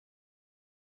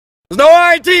There's no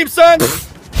I in team, son!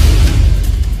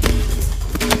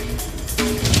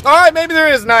 Alright, maybe there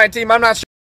is an I in team, I'm not sure.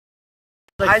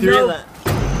 Like I know that.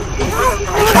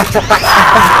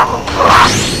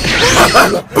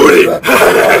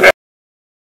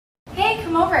 Hey,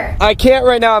 come over. I can't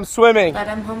right now, I'm swimming. But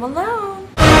I'm home alone.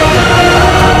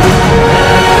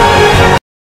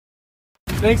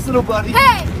 Thanks, little buddy.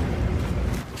 Hey!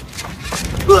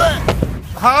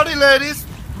 Howdy, ladies.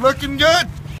 Looking good.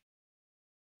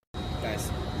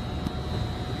 Guys.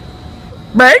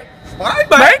 Bang! Bang! Bang!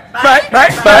 Bang! Bang!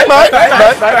 Bang! Bang!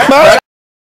 Bang! Bang!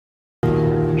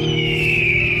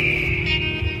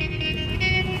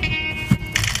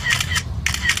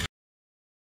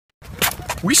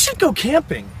 We should go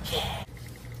camping.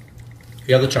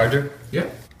 You have the charger? Yeah.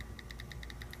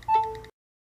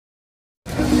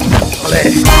 Ole!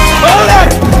 Ole!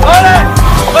 Ole!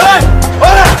 Ole!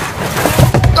 Ole!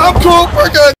 I'm cool, we're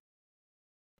good.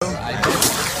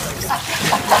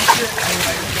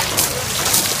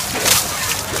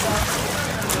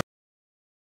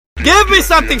 Give me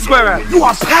something, Square. You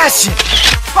are passion.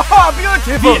 Oh,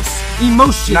 beautiful. Yes.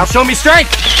 Emotion. Now show me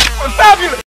strength.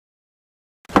 Fabulous.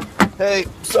 Hey,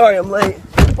 sorry I'm late.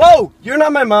 Whoa, you're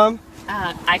not my mom.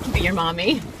 I can be your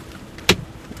mommy.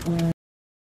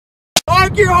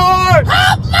 Fuck your heart!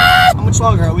 Help me! How much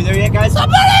longer? Are we there yet, guys?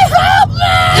 Somebody help me!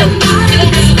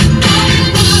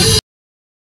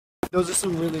 Those are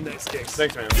some really nice kicks.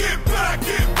 Thanks, man. Get back,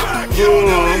 get back,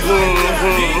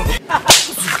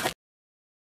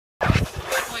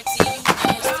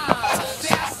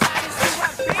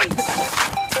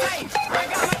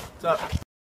 What's up?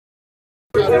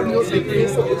 Catch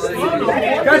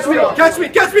me! Catch me!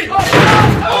 Catch me!